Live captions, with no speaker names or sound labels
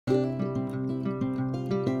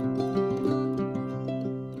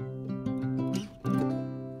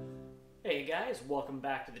welcome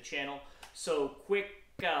back to the channel. So quick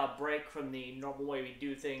break from the normal way we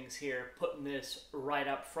do things here, putting this right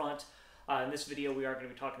up front. In this video we are going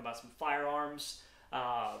to be talking about some firearms.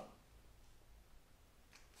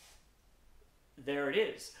 There it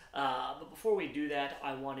is. But before we do that,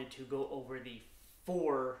 I wanted to go over the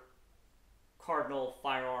 4 cardinal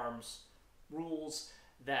firearms rules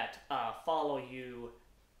that follow you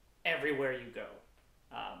everywhere you go.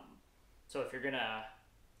 So if you're going to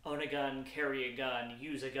own a gun, carry a gun,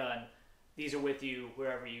 use a gun, these are with you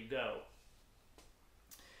wherever you go.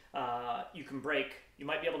 You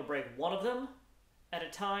might be able to break one of them at a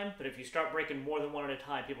time, but if you start breaking more than one at a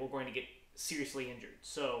time, people are going to get seriously injured.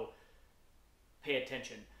 So pay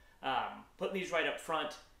attention. Putting these right up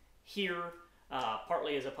front here,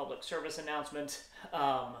 partly as a public service announcement,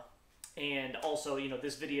 and also, you know,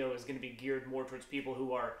 this video is going to be geared more towards people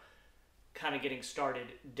who are kind of getting started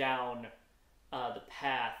down the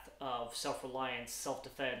path of self-reliance,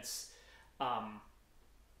 self-defense.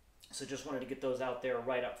 So just wanted to get those out there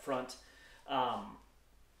right up front.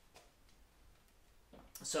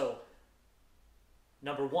 So,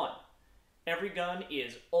 number 1, every gun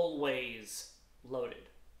is always loaded.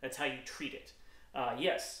 That's how you treat it.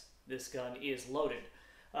 Yes, this gun is loaded.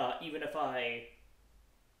 Even if I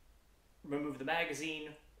remove the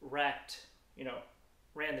magazine, ran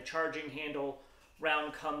the charging handle,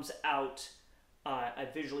 round comes out, I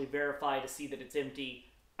visually verify to see that it's empty,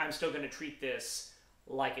 I'm still going to treat this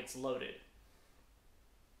like it's loaded.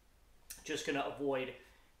 Just going to avoid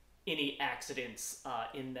any accidents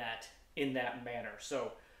in that manner.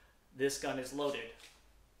 So this gun is loaded.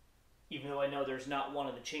 Even though I know there's not one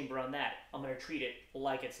in the chamber on that, I'm going to treat it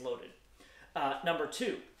like it's loaded. Number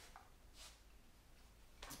 2.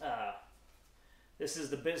 This is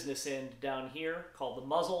the business end down here, called the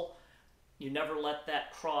muzzle. You never let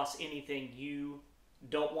that cross anything you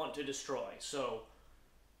don't want to destroy. So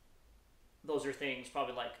those are things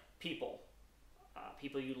probably like people,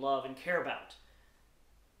 people you love and care about,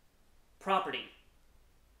 property,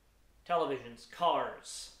 televisions,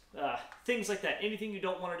 cars, things like that. Anything you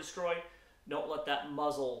don't want to destroy, don't let that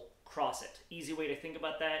muzzle cross it. Easy way to think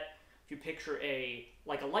about that, if you picture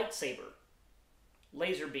like a lightsaber,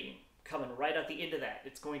 laser beam coming right at the end of that,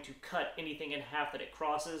 it's going to cut anything in half that it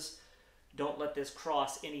crosses. Don't let this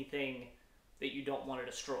cross anything that you don't want to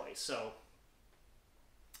destroy. So,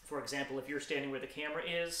 for example, if you're standing where the camera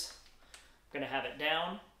is, I'm going to have it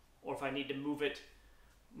down, or if I need to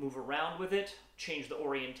move around with it, change the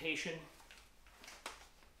orientation.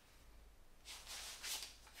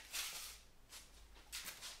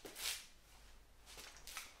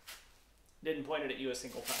 Didn't point it at you a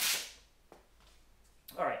single time.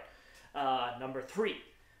 All right, number 3.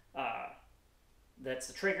 That's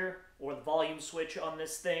the trigger or the volume switch on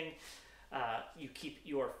this thing. You keep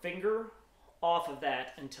your finger off of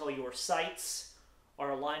that until your sights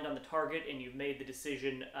are aligned on the target and you've made the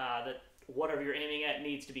decision that whatever you're aiming at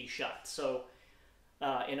needs to be shot. So,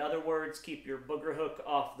 in other words, keep your booger hook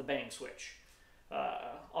off the bang switch.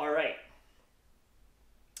 All right.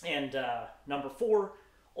 And number 4,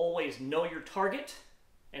 always know your target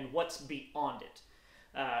and what's beyond it.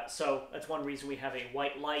 So that's one reason we have a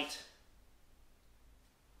white light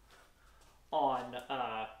on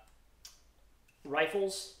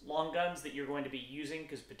rifles, long guns that you're going to be using,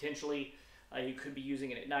 because potentially you could be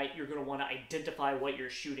using it at night. You're going to want to identify what you're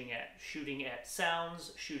shooting at. Shooting at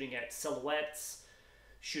sounds, shooting at silhouettes,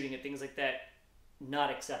 shooting at things like that,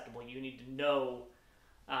 not acceptable. You need to know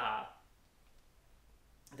that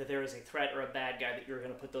there is a threat or a bad guy that you're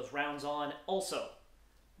going to put those rounds on. Also,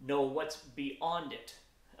 know what's beyond it,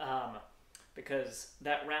 because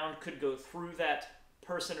that round could go through that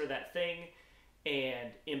person or that thing and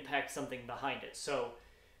impact something behind it. So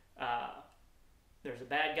there's a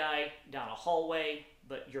bad guy down a hallway,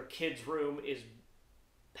 but your kid's room is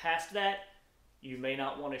past that, you may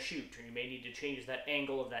not want to shoot, or you may need to change that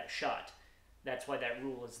angle of that shot. That's why that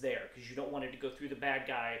rule is there, because you don't want it to go through the bad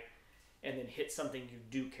guy and then hit something you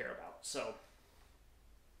do care about. So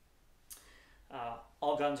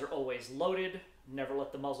all guns are always loaded. Never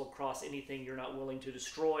let the muzzle cross anything you're not willing to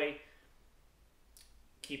destroy.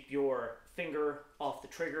 Keep your finger off the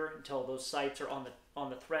trigger until those sights are on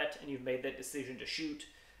the threat and you've made that decision to shoot.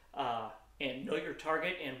 And know your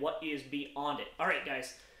target and what is beyond it. All right,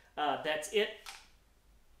 guys, that's it.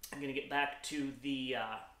 I'm going to get back to the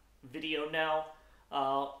video now.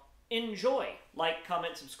 Enjoy. Like,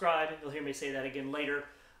 comment, subscribe. You'll hear me say that again later.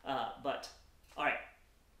 But, all right.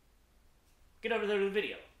 Get over there to the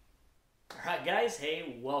video. Alright guys,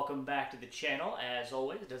 hey, welcome back to the channel. As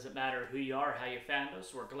always, it doesn't matter who you are, how you found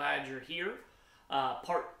us, we're glad you're here.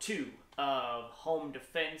 Part 2 of home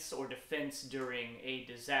defense or defense during a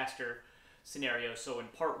disaster scenario. So in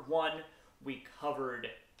part 1, we covered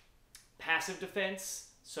passive defense,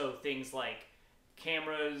 so things like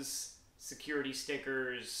cameras, security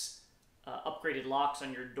stickers, upgraded locks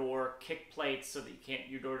on your door, kick plates so that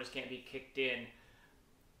your door just can't be kicked in,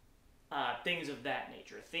 things of that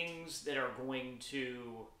nature. Things that are going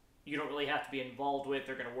to, you don't really have to be involved with.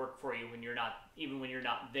 They're going to work for you when you're not, even when you're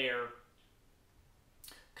not there.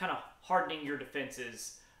 Kind of hardening your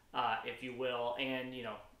defenses, if you will, and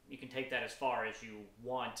you can take that as far as you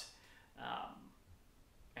want,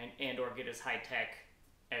 and or get as high tech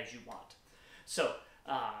as you want. So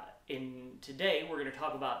today we're going to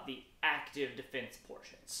talk about the active defense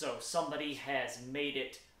portion. So somebody has made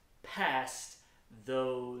it past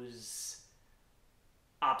those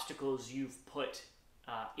obstacles you've put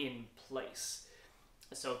in place.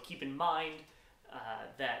 So keep in mind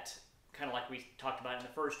that, kind of like we talked about in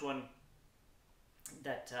the first one,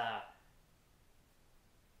 that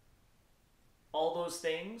all those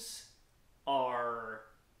things are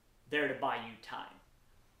there to buy you time.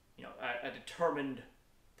 A determined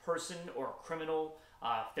person or criminal,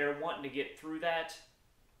 if they're wanting to get through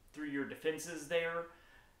your defenses there,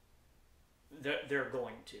 they're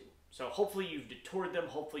going to. So hopefully you've detoured them.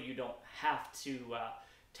 Hopefully you don't have to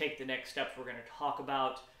take the next steps we're going to talk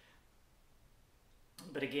about.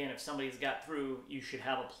 But again, if somebody's got through, you should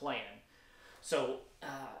have a plan. So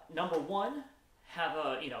number 1, have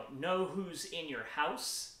know who's in your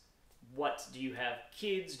house. What do you have?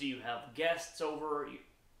 Kids? Do you have guests over?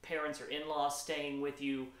 Parents or in-laws staying with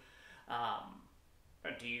you?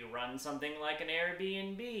 Or do you run something like an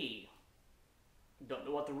Airbnb? Don't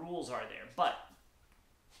know what the rules are there, but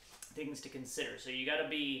things to consider. So you got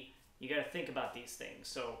to think about these things.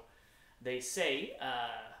 So they say,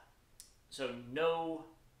 so no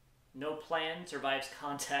plan survives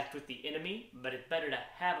contact with the enemy, but it's better to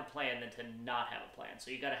have a plan than to not have a plan. So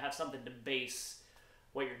you got to have something to base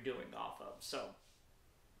what you're doing off of. So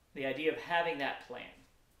the idea of having that plan,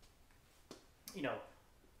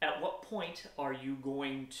 at what point are you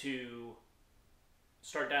going to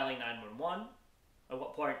start dialing 911? At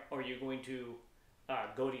what point are you going to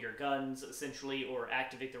go to your guns, essentially, or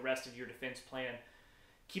activate the rest of your defense plan?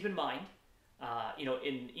 Keep in mind,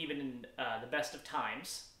 even in the best of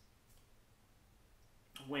times,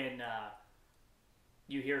 when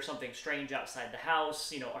you hear something strange outside the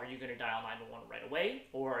house, are you going to dial 911 right away,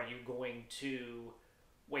 or are you going to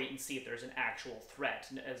wait and see if there's an actual threat,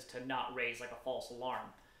 as to not raise like a false alarm?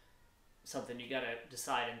 Something you got to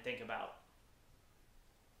decide and think about.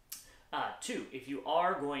 2, if you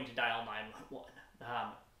are going to dial 911,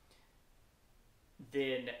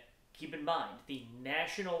 then keep in mind the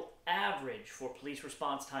national average for police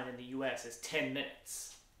response time in the U.S. is 10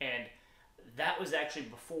 minutes, and that was actually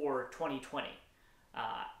before 2020.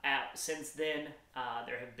 Since then,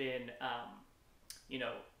 there have been,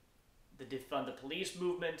 the defund the police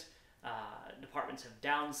movement. Departments have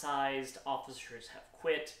downsized. Officers have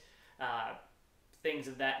quit. Things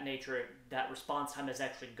of that nature. That response time has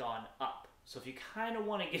actually gone up. So if you kind of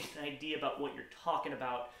want to get an idea about what you're talking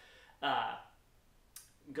about,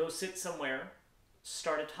 go sit somewhere,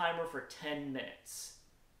 start a timer for 10 minutes,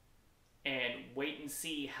 and wait and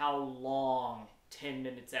see how long 10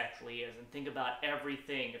 minutes actually is, and think about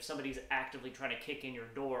everything. If somebody's actively trying to kick in your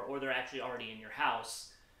door, or they're actually already in your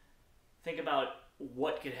house, think about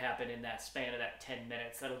what could happen in that span of that 10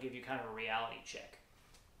 minutes. That'll give you kind of a reality check.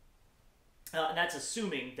 And that's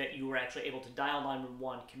assuming that you were actually able to dial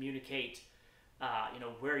 911, communicate,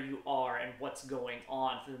 where you are and what's going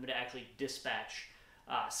on, for them to actually dispatch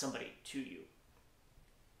somebody to you.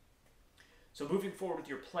 So moving forward with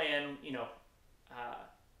your plan,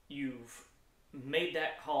 you've made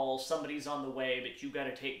that call, somebody's on the way, but you got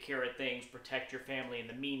to take care of things, protect your family in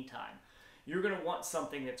the meantime. You're going to want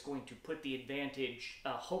something that's going to put the advantage,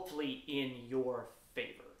 hopefully, in your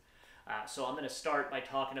favor. So I'm going to start by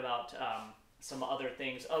talking about some other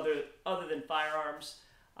things other than firearms.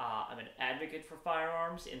 I'm an advocate for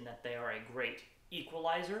firearms in that they are a great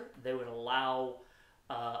equalizer. They would allow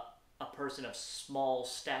a person of small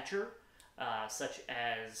stature, such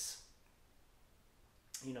as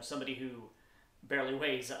somebody who barely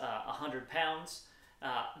weighs 100 pounds,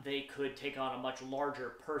 they could take on a much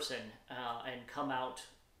larger person and come out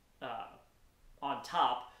on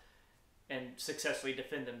top and successfully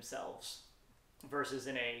defend themselves, versus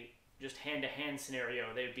in a just hand-to-hand scenario,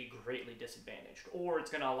 they would be greatly disadvantaged. Or it's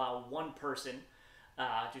going to allow one person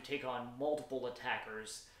to take on multiple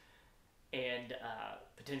attackers and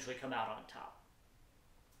potentially come out on top.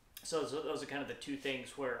 So those are kind of the two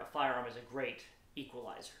things where a firearm is a great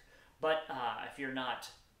equalizer. But if you're not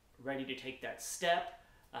ready to take that step,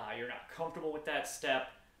 you're not comfortable with that step,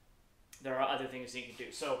 there are other things that you can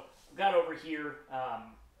do. So I've got over here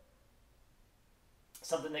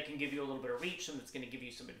something that can give you a little bit of reach, something that's going to give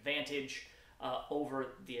you some advantage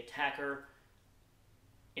over the attacker.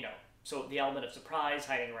 You know, so the element of surprise,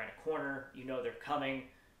 hiding around a corner, you know they're coming,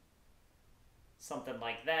 something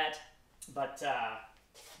like that. But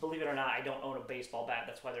believe it or not, I don't own a baseball bat.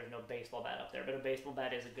 That's why there's no baseball bat up there. But a baseball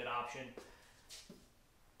bat is a good option.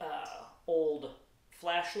 Old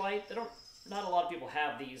flashlight. Not a lot of people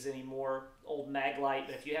have these anymore. Old mag light.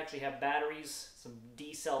 But if you actually have batteries, some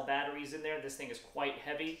D-cell batteries in there, this thing is quite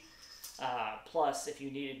heavy. Plus, if you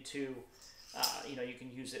needed to, you know, you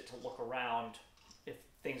can use it to look around if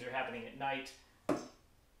things are happening at night.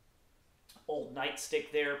 Old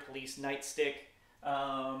nightstick there, police nightstick.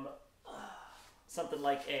 Something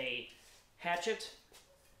like a hatchet,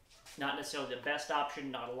 not necessarily the best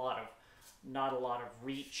option, not a lot of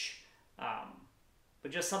reach,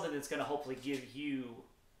 but just something that's going to hopefully give you,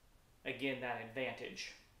 again, that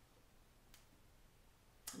advantage.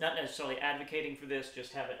 Not necessarily advocating for this,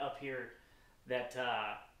 just have it up here that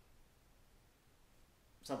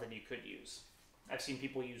something you could use. I've seen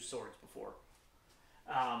people use swords before.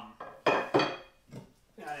 Got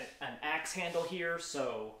an axe handle here,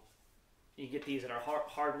 so you get these at our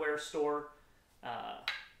hardware store.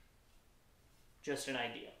 Just an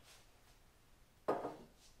idea.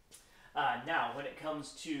 Now, when it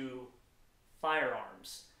comes to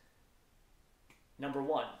firearms, number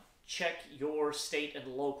one, check your state and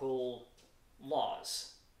local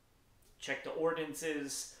laws. Check the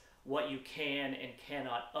ordinances, what you can and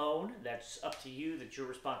cannot own. That's up to you. That's your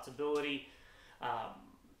responsibility.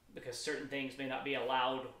 Because certain things may not be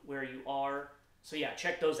allowed where you are. So yeah,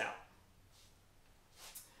 check those out.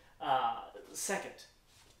 Second,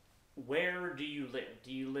 where do you live?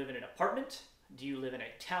 Do you live in an apartment? Do you live in a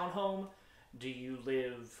townhome? Do you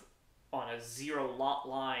live on a zero lot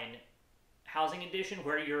line housing addition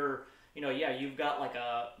where you're, you know, yeah, you've got like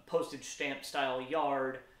a postage stamp style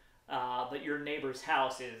yard, but your neighbor's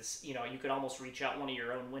house is, you know, you could almost reach out one of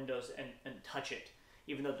your own windows and touch it,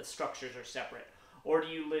 even though the structures are separate. Or do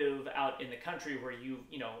you live out in the country where you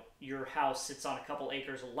know, your house sits on a couple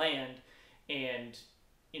acres of land and,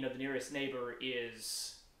 you know, the nearest neighbor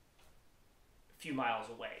is a few miles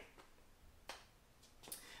away?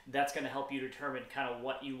 That's going to help you determine kind of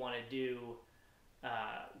what you want to do,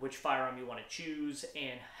 which firearm you want to choose,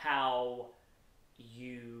 and how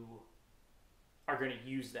you are going to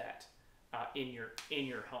use that in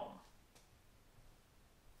your home.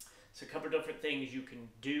 So a couple of different things you can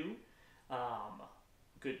do.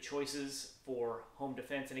 Good choices for home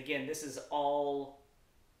defense. And again, this is all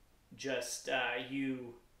just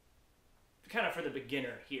you kind of for the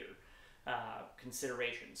beginner here,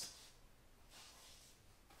 considerations.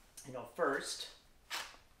 You know, first,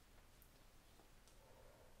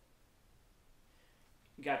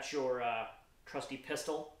 you got your trusty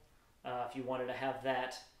pistol. If you wanted to have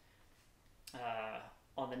that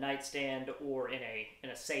on the nightstand or in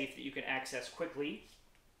a safe that you can access quickly.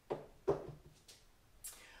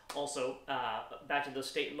 Also, back to those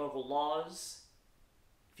state and local laws.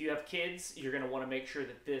 If you have kids, you're going to want to make sure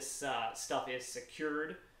that this stuff is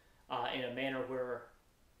secured in a manner where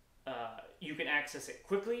you can access it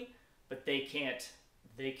quickly, but they can't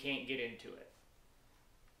get into it.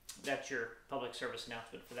 That's your public service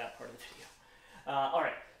announcement for that part of the video. All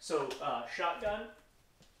right, so shotgun.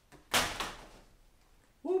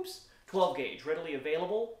 Whoops, 12 gauge, readily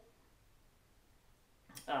available.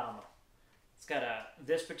 It's got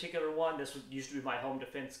this particular one. This used to be my home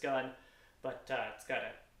defense gun, but it's got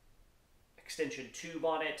a extension tube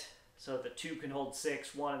on it, so the tube can hold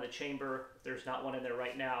 6. One in the chamber. There's not one in there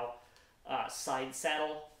right now. Side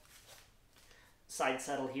saddle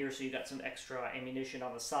here, so you got some extra ammunition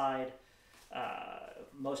on the side.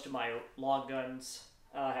 Most of my long guns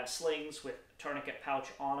have slings with tourniquet pouch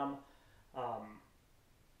on them.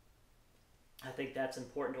 I think that's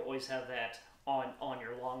important to always have that on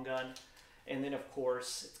your long gun. And then, of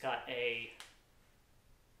course, it's got a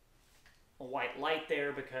white light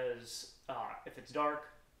there because if it's dark,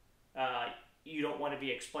 you don't want to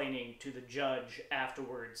be explaining to the judge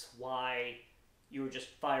afterwards why you were just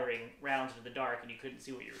firing rounds into the dark and you couldn't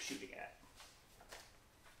see what you were shooting at.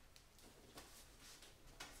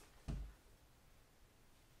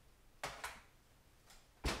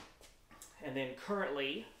 And then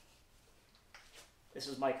currently, this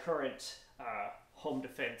is my current home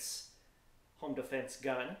defense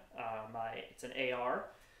gun. It's an AR,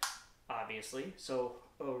 obviously. So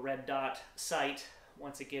a red dot sight.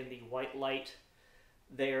 Once again, the white light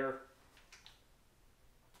there.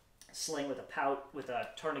 sling with a pouch with a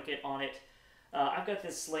tourniquet on it. I've got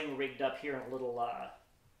this sling rigged up here in a little,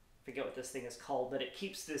 forget what this thing is called, but it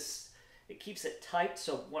keeps it tight.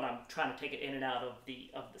 So when I'm trying to take it in and out of the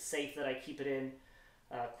safe that I keep it in,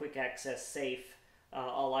 quick access safe,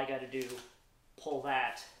 all I got to do, pull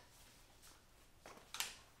that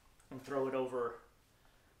and throw it over,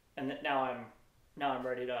 and now I'm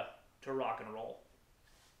ready to rock and roll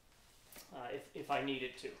if I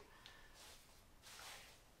needed to.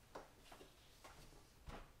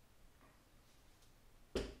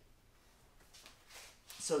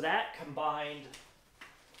 So that combined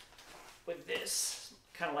with this,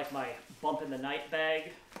 kind of like my bump in the night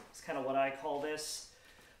bag, it's kind of what I call this.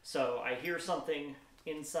 So I hear something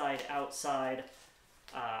inside, outside,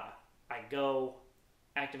 I go,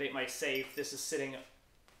 activate my safe. This is sitting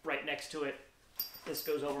right next to it. This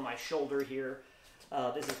goes over my shoulder here.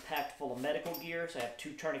 This is packed full of medical gear, so I have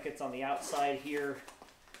 2 tourniquets on the outside here,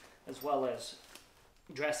 as well as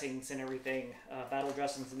dressings and everything. Battle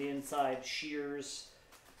dressings on the inside, shears,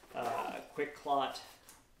 quick clot,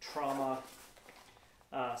 trauma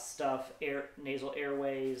stuff, nasal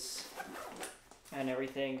airways, and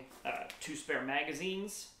everything. 2 spare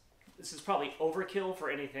magazines. This is probably overkill for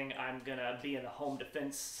anything I'm gonna be in a home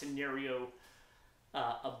defense scenario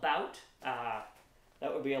about.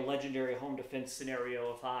 That would be a legendary home defense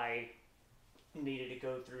scenario if I needed to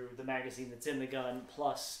go through the magazine that's in the gun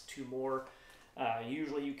plus 2 more.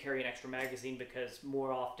 Usually you carry an extra magazine because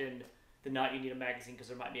more often than not you need a magazine because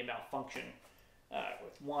there might be a malfunction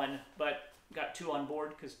with 1, but got 2 on board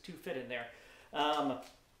because 2 fit in there.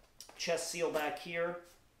 Chest seal back here.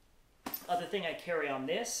 Other thing I carry on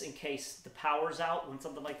this in case the power's out when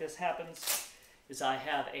something like this happens is I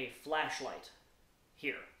have a flashlight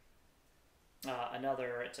here.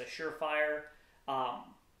 It's a Surefire.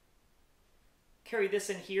 Carry this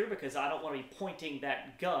in here because I don't want to be pointing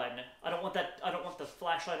that gun. I don't want the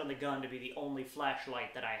flashlight on the gun to be the only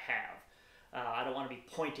flashlight that I have. I don't want to be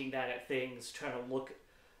pointing that at things, trying to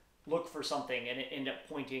look for something and end up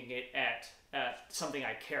pointing it at something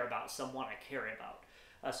I care about, someone I care about.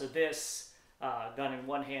 So this gun in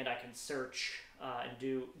one hand, I can search and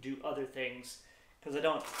do other things because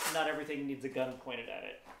not everything needs a gun pointed at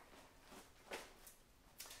it.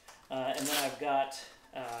 And then I've got,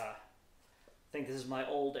 I think this is my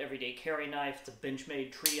old everyday carry knife. It's a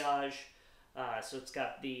Benchmade Triage. So it's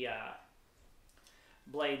got the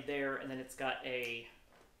blade there, and then it's got a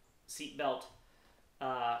seatbelt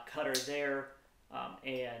cutter there,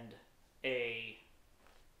 and a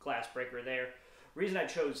glass breaker there. Reason I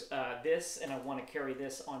chose this and I want to carry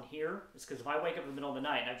this on here is because if I wake up in the middle of the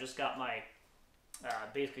night and I've just got my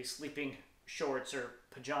basically sleeping shorts or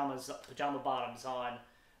pajama bottoms on,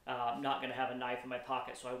 I'm not going to have a knife in my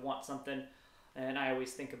pocket, so I want something. And I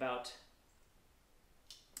always think about,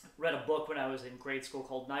 read a book when I was in grade school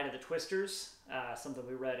called Night of the Twisters, something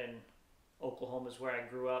we read in Oklahoma is where I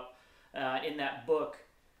grew up. In that book,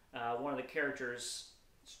 one of the characters,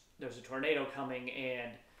 there's a tornado coming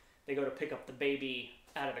and they go to pick up the baby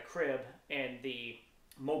out of the crib and the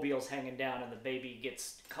mobile's hanging down and the baby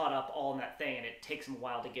gets caught up all in that thing and it takes them a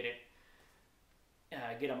while to get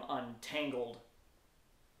them untangled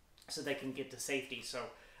so they can get to safety. So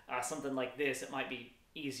something like this, it might be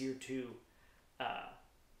easier to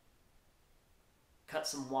cut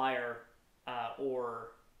some wire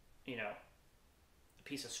or a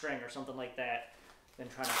piece of string or something like that than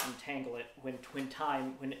trying to untangle it when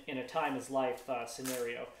in a time is life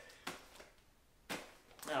scenario.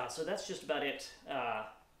 So that's just about it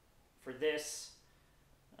for this.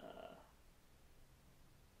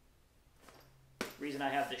 Reason I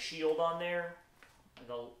have the shield on there,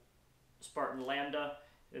 the Spartan Lambda,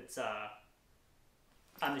 it's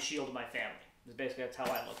I'm the shield of my family. That's how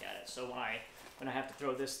I look at it. So when I have to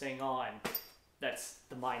throw this thing on, that's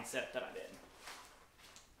the mindset that I'm in.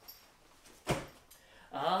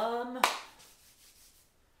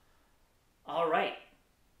 All right.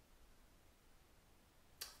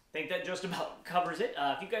 I think that just about covers it.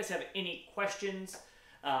 If you guys have any questions,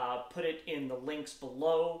 put it in the links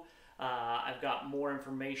below. I've got more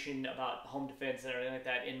information about home defense and everything like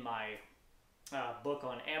that in my book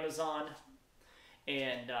on Amazon.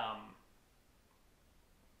 And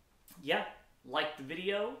yeah, like the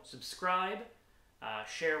video, subscribe,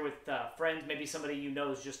 share with friends. Maybe somebody you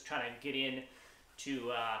know is just trying to get in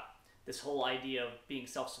to this whole idea of being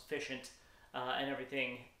self-sufficient and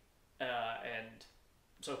everything. And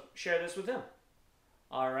so share this with them.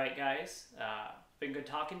 All right, guys. Been good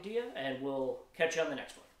talking to you, and we'll catch you on the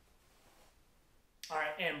next one. All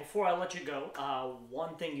right, and before I let you go,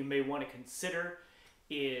 one thing you may want to consider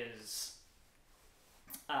is,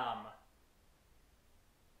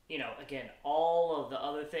 again, all of the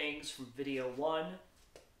other things from video 1,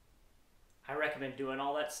 I recommend doing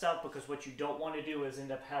all that stuff, because what you don't want to do is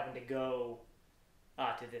end up having to go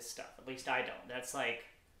to this stuff. At least I don't. That's like,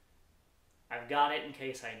 I've got it in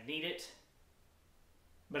case I need it,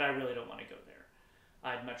 but I really don't want to go there.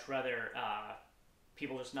 I'd much rather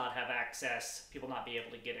people just not have access, people not be able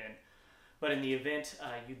to get in. But in the event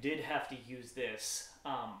you did have to use this,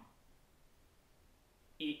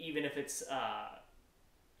 even if it's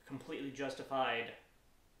completely justified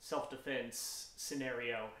self-defense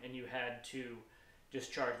scenario and you had to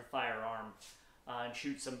discharge the firearm and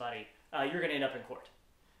shoot somebody, you're going to end up in court.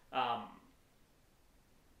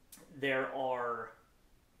 There are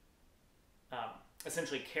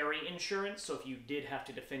essentially carry insurance, so if you did have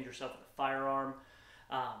to defend yourself with a firearm,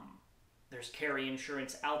 there's carry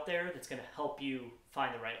insurance out there that's going to help you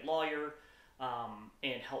find the right lawyer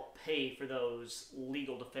and help pay for those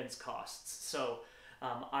legal defense costs. So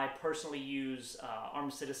I personally use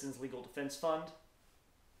Armed Citizens Legal Defense Fund.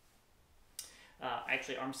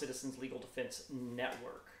 Actually, Armed Citizens Legal Defense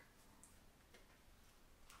Network.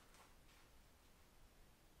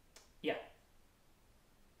 Yeah.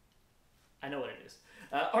 I know what it is.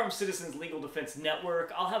 Armed Citizens Legal Defense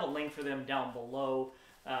Network. I'll have a link for them down below.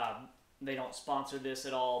 They don't sponsor this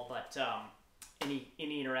at all, but any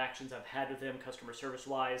interactions I've had with them, customer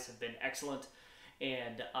service-wise, have been excellent.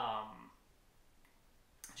 And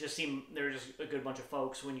they're just a good bunch of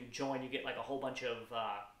folks. When you join, you get like a whole bunch of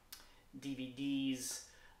DVDs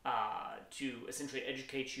to essentially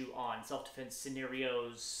educate you on self-defense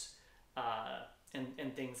scenarios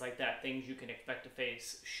and things like that, things you can expect to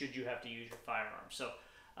face should you have to use your firearm. So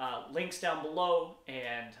links down below,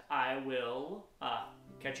 and I will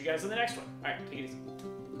catch you guys in the next one. All right, take it easy.